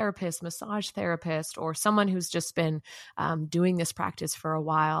you're a therapist, massage therapist, or someone who's just been doing this practice for a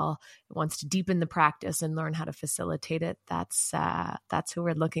while, wants to deepen the practice and learn how to facilitate it, that's who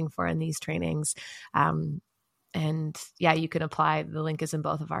we're looking for in these trainings. And you can apply. The link is in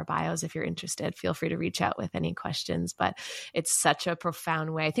both of our bios. If you're interested, feel free to reach out with any questions. But it's such a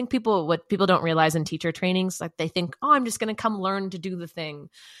profound way. I think what people don't realize in teacher trainings, like they think, oh, I'm just going to come learn to do the thing.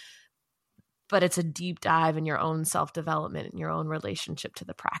 But it's a deep dive in your own self-development and your own relationship to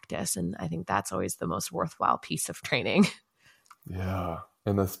the practice. And I think that's always the most worthwhile piece of training. Yeah.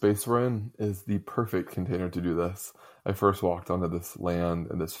 And the space we're in is the perfect container to do this. I first walked onto this land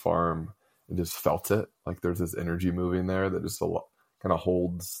and this farm and just felt it. Like there's this energy moving there that just kind of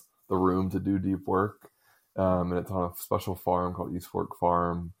holds the room to do deep work. And it's on a special farm called East Fork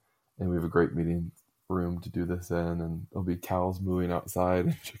Farm. And we have a great meeting room to do this in. And there'll be cows mooing outside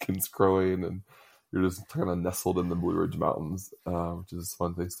and chickens crowing. And you're just kind of nestled in the Blue Ridge Mountains, which is a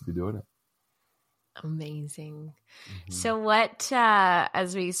fun place to be doing it. Amazing. So what,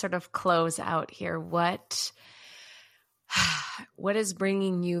 as we sort of close out here, what is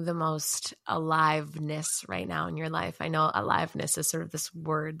bringing you the most aliveness right now in your life? I know aliveness is sort of this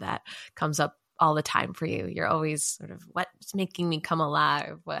word that comes up all the time for you. You're always sort of, what's making me come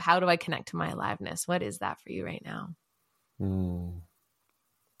alive? How do I connect to my aliveness? What is that for you right now? I'm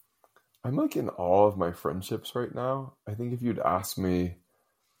like in awe of my friendships right now. I think if you'd asked me,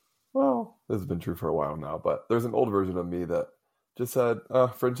 well, this has been true for a while now, but there's an old version of me that just said,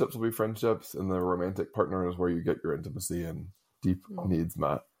 friendships will be friendships, and the romantic partner is where you get your intimacy and deep needs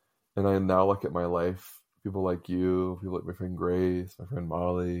met. And I now look at my life, people like you, people like my friend Grace, my friend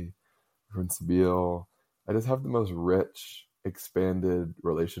Molly, my friend Sabine. I just have the most rich, expanded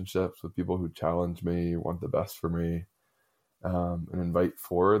relationships with people who challenge me, want the best for me, and invite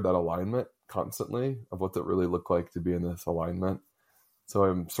forward that alignment constantly of what's it really look like to be in this alignment. So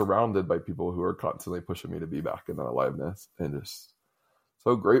I'm surrounded by people who are constantly pushing me to be back in that aliveness, and just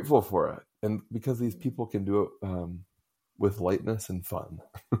so grateful for it. And because these people can do it with lightness and fun.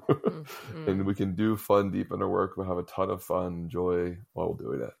 And we can do fun, deep inner work, but have a ton of fun and joy while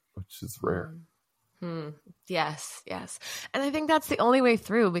doing it, which is rare. Yes. And I think that's the only way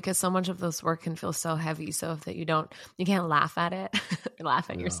through, because so much of this work can feel so heavy. So if you can't laugh at it, laugh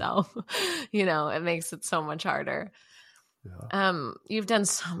at yourself, it makes it so much harder. Yeah. You've done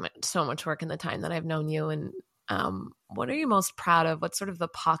so much work in the time that I've known you. And what are you most proud of? What's sort of the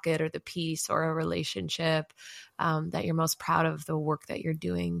pocket or the piece or a relationship that you're most proud of the work that you're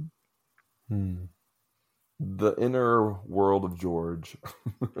doing? The inner world of George.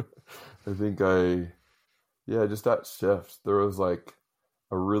 I think just that shift. There was like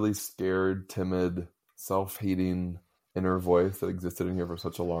a really scared, timid, self-hating inner voice that existed in here for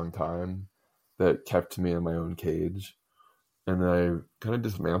such a long time that kept me in my own cage. And I kind of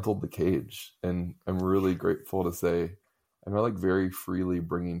dismantled the cage, and I'm really grateful to say I'm like very freely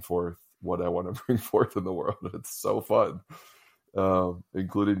bringing forth what I want to bring forth in the world. It's so fun.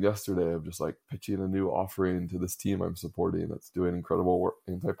 including yesterday of just like pitching a new offering to this team I'm supporting that's doing incredible work,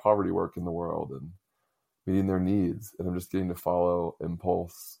 anti-poverty work in the world and meeting their needs. And I'm just getting to follow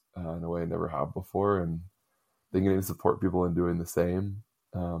impulse in a way I never have before, and then getting to support people in doing the same.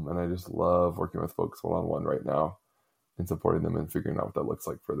 And I just love working with folks one-on-one right now and supporting them and figuring out what that looks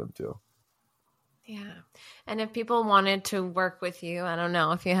like for them too. Yeah. And if people wanted to work with you, I don't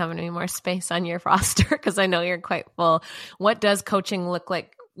know if you have any more space on your roster, because I know you're quite full. What does coaching look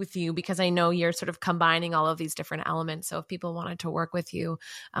like with you? Because I know you're sort of combining all of these different elements. So if people wanted to work with you,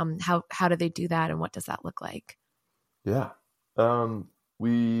 how do they do that? And what does that look like? Yeah.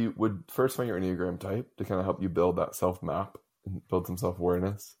 We would first find your Enneagram type to kind of help you build that self-map and build some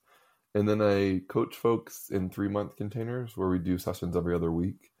self-awareness. And then I coach folks in 3-month containers where we do sessions every other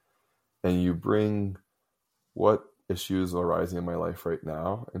week. And you bring what issues are arising in my life right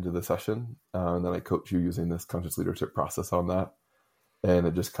now into the session. And then I coach you using this conscious leadership process on that. And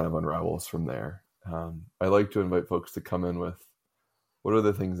it just kind of unravels from there. I like to invite folks to come in with, what are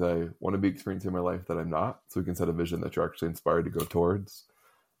the things I want to be experiencing in my life that I'm not? So we can set a vision that you're actually inspired to go towards.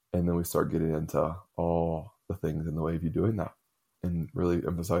 And then we start getting into all the things in the way of you doing that and really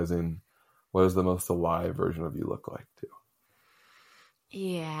emphasizing what does the most alive version of you look like too.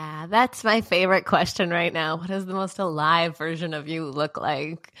 Yeah, that's my favorite question right now. What does the most alive version of you look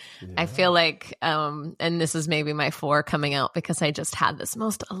like? Yeah. I feel like, and this is maybe my 4 coming out, because I just had this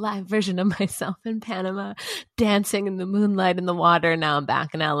most alive version of myself in Panama, dancing in the moonlight in the water. Now I'm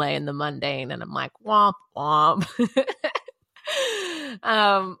back in LA in the mundane, and I'm like, womp, womp.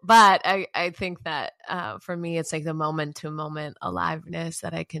 But I think that for me, it's like the moment to moment aliveness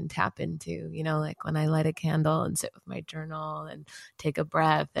that I can tap into, you know, like when I light a candle and sit with my journal and take a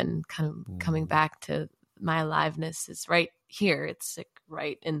breath and kind of coming back to my aliveness is right here. It's like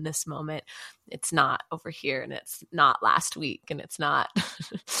right in this moment. It's not over here, and it's not last week, and it's not,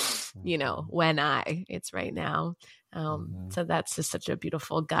 you know, it's right now. So that's just such a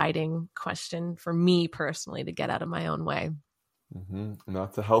beautiful guiding question for me personally to get out of my own way. Mm-hmm. And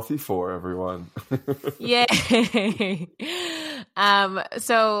that's a healthy 4, everyone. Yay.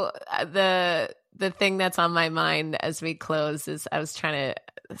 So the thing that's on my mind as we close is I was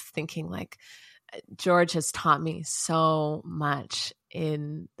thinking like, George has taught me so much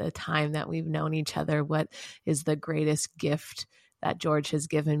in the time that we've known each other. What is the greatest gift that George has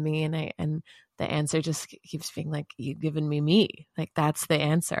given me? And the answer just keeps being like, you've given me. Like, that's the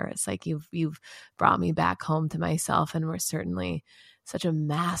answer. It's like, you've brought me back home to myself, and we're certainly such a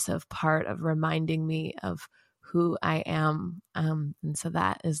massive part of reminding me of who I am. And so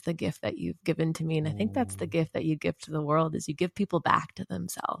that is the gift that you've given to me. And I think that's the gift that you give to the world, is you give people back to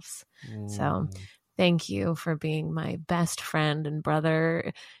themselves. So thank you for being my best friend and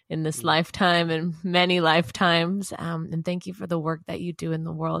brother in this lifetime and many lifetimes. And thank you for the work that you do in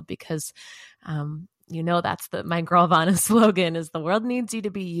the world, because, you know, that's my Girl Vana slogan is, the world needs you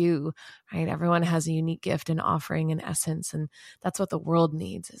to be you, right? Everyone has a unique gift and offering and essence. And that's what the world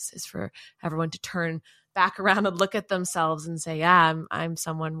needs is for everyone to turn back around and look at themselves and say, yeah, I'm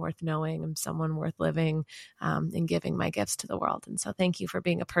someone worth knowing. I'm someone worth living, and giving my gifts to the world. And so thank you for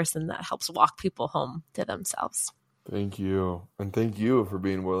being a person that helps walk people home to themselves. Thank you. And thank you for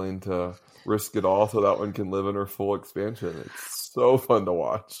being willing to risk it all so that one can live in her full expansion. It's so fun to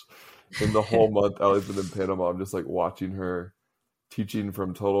watch. In the whole month Allie's been in Panama, I'm just like watching her teaching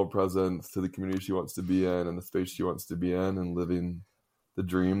from total presence to the community she wants to be in and the space she wants to be in, and living the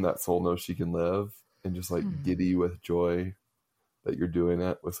dream that soul knows she can live, and just like giddy with joy that you're doing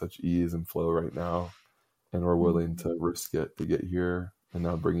it with such ease and flow right now. And we're willing to risk it to get here, and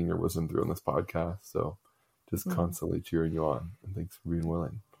now bringing your wisdom through on this podcast. So just constantly cheering you on, and thanks for being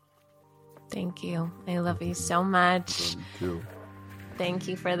willing. Thank you. I love you so much. Love you too. Thank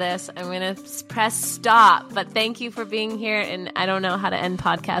you for this. I'm going to press stop, but thank you for being here. And I don't know how to end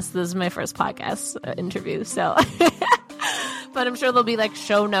podcasts. This is my first podcast interview. So, but I'm sure there'll be like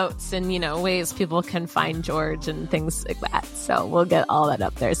show notes and, you know, ways people can find George and things like that. So we'll get all that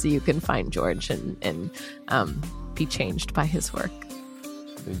up there so you can find George and be changed by his work.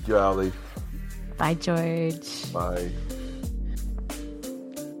 Thank you, Allie. Bye, George. Bye.